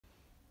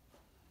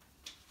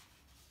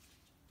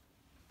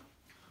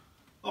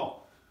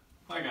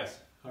Hi guys,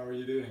 how are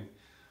you doing?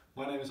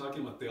 My name is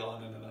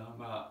Alanen and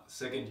I'm a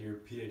second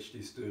year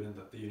PhD student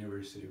at the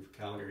University of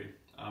Calgary.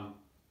 I'm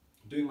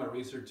doing my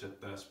research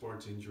at the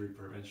Sports Injury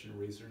Prevention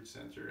Research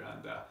Center,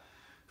 and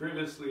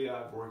previously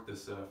I've worked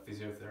as a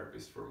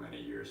physiotherapist for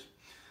many years,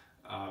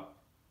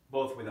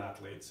 both with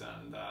athletes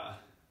and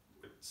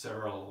with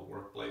several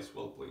workplace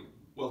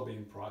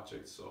well-being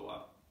projects.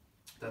 So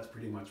that's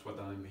pretty much what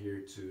I'm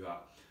here to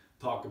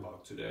talk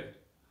about today.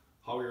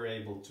 How you're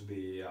able to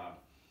be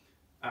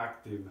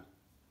active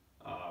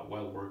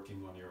while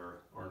working on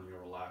your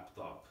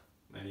laptop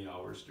many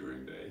hours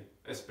during the day,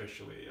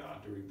 especially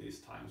during these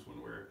times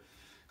when we're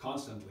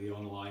constantly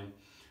online,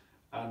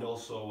 and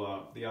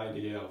also the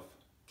idea of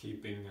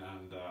keeping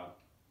and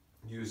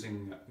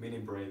using mini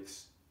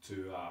breaks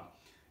to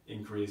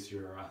increase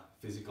your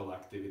physical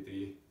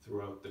activity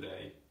throughout the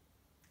day,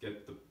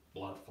 get the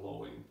blood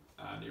flowing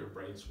and your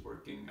brain's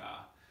working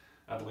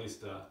at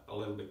least a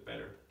little bit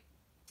better.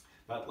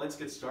 But let's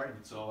get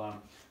started. So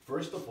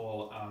first of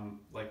all,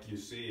 like you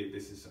see,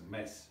 this is a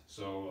mess.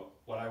 So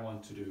what I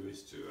want to do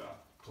is to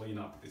clean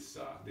up this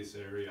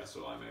area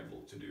so I'm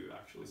able to do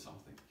actually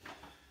something.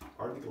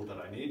 Article that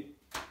I need,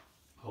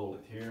 hold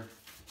it here.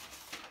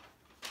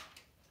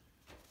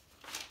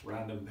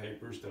 Random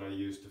papers that I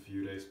used a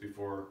few days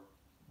before,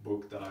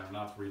 book that I'm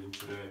not reading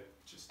today,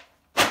 just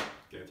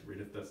get rid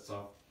of that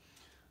stuff.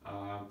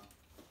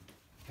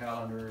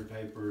 Calendar,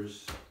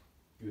 papers,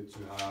 good to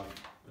have.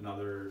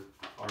 Another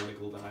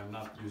article that I'm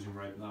not using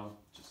right now,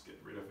 just get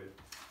rid of it.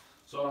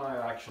 So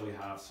I actually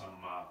have some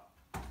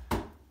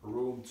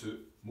room to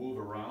move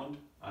around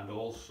and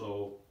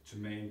also to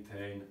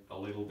maintain a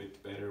little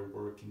bit better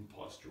working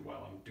posture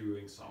while I'm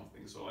doing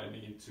something. So I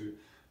need to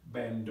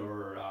bend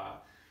or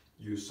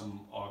use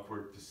some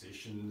awkward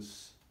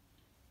positions,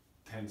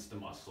 tense the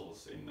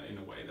muscles in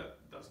a way that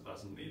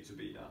doesn't need to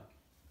be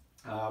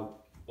done.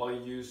 While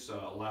you use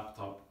a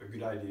laptop, a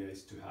good idea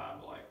is to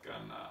have like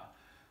an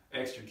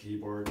extra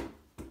keyboard.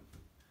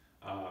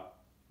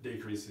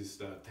 Decreases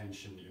the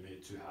tension you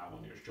need to have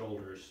on your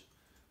shoulders.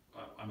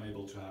 I'm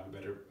able to have a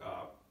better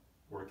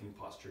working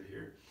posture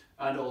here,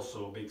 and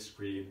also a big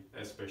screen,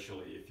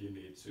 especially if you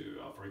need to,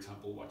 for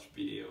example, watch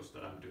videos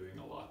that I'm doing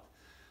a lot.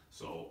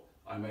 So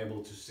I'm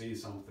able to see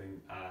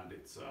something, and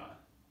it's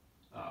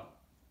a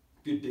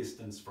good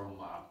distance from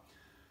my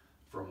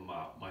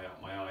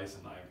eyes,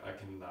 and I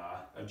can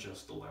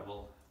adjust the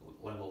level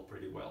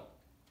pretty well.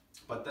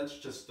 But that's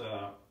just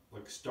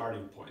like a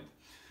starting point.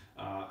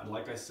 And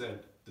like I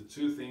said, the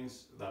two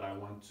things that I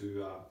want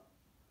to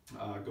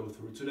go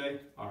through today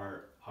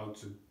are how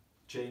to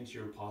change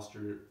your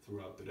posture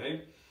throughout the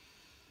day,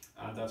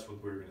 and that's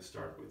what we're going to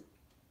start with.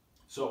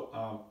 So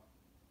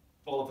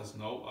all of us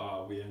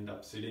know we end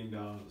up sitting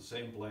down in the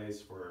same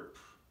place for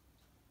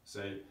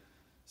say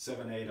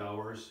 7-8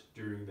 hours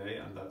during the day,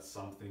 and that's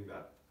something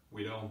that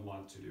we don't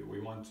want to do. We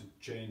want to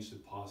change the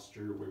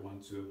posture. We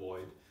want to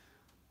avoid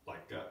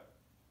like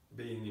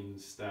being in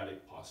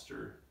static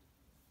posture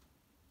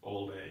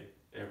all day,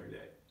 every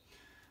day.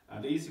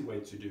 And the easy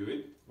way to do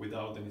it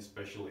without any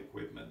special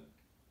equipment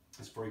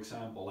is, for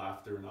example,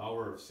 after an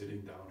hour of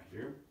sitting down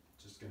here,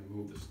 just gonna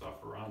move the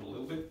stuff around a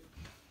little bit.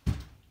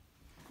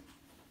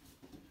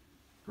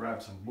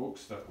 Grab some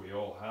books that we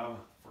all have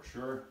for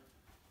sure.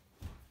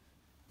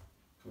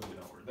 Put it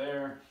over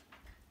there.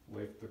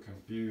 Lift the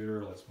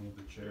computer, let's move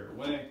the chair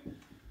away.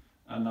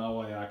 And now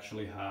I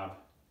actually have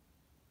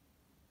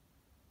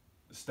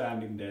a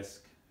standing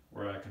desk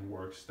where I can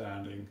work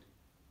standing.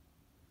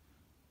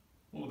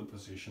 Move the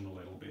position a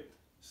little bit,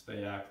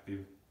 stay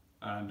active,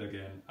 and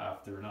again,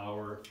 after an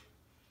hour,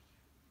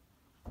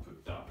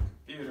 put down the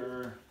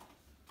computer,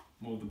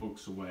 move the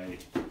books away,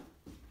 and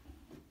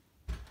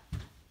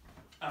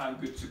I'm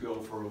good to go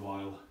for a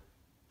while,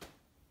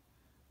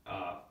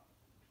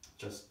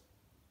 just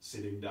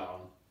sitting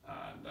down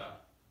and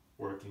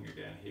working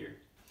again here.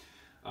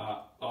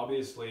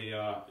 Obviously,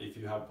 if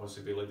you have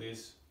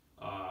possibilities,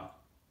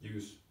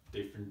 use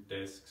different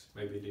desks,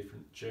 maybe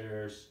different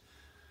chairs.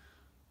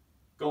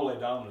 Go lay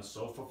down on a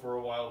sofa for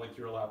a while with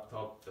your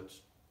laptop, that's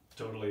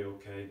totally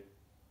okay.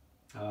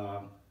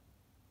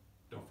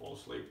 Don't fall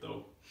asleep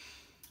though.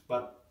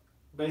 But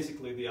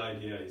basically the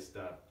idea is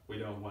that we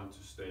don't want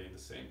to stay in the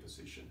same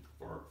position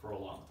for a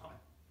long time.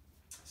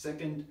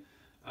 Second,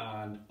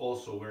 and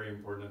also very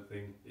important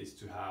thing, is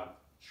to have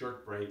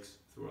short breaks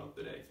throughout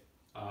the day.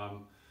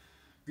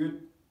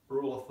 Good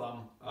rule of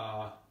thumb,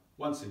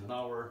 once in an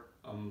hour,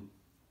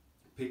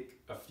 pick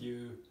a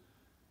few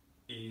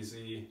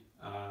easy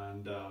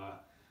and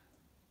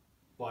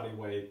body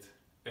weight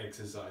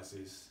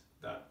exercises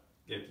that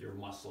get your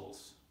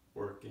muscles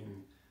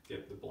working,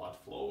 get the blood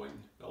flowing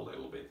a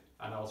little bit,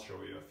 and I'll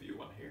show you a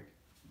few on here.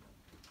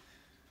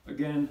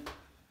 Again,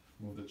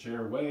 move the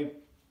chair away.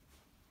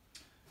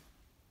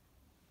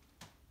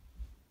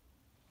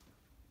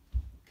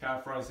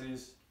 Calf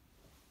raises,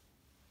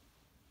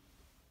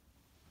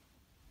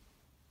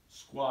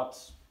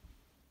 squats,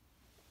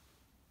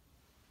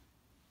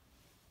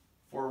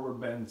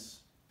 forward bends,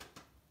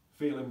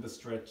 feeling the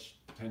stretch,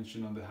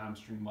 tension on the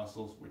hamstring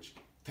muscles, which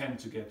tend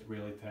to get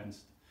really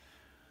tensed.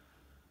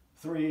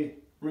 3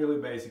 really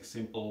basic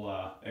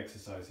simple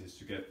exercises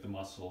to get the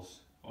muscles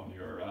on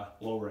your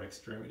lower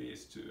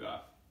extremities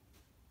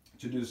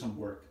to do some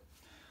work.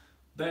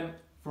 Then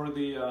for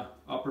the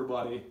upper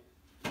body,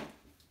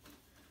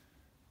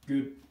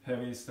 good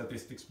heavy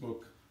statistics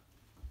book.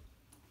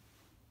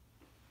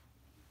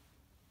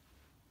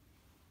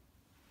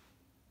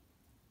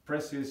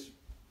 Presses,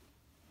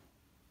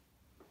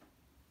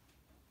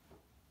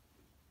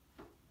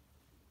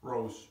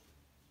 rows,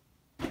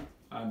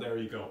 and there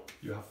you go.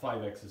 You have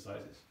 5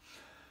 exercises.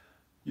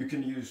 You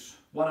can use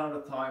one at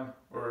a time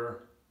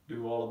or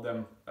do all of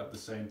them at the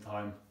same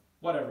time,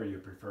 whatever you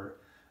prefer.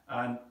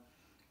 And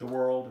the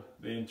world,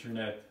 the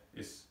internet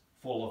is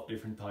full of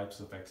different types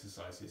of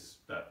exercises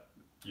that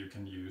you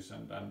can use,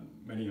 and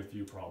many of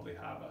you probably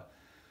have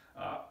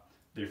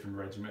different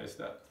regimens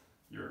that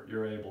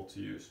you're able to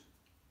use.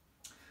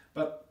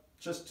 But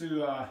just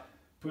to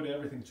put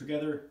everything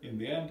together in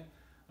the end,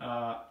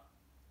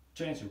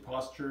 change your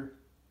posture,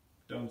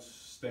 don't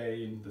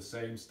stay in the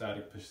same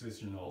static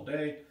position all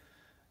day,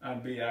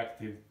 and be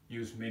active,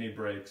 use mini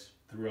breaks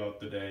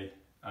throughout the day.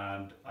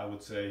 And I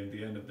would say in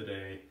the end of the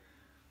day,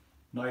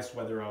 nice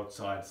weather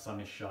outside, sun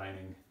is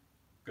shining,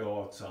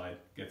 go outside,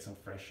 get some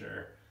fresh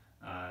air,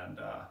 and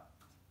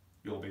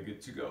you'll be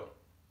good to go.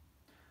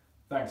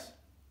 Thanks,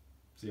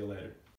 see you later.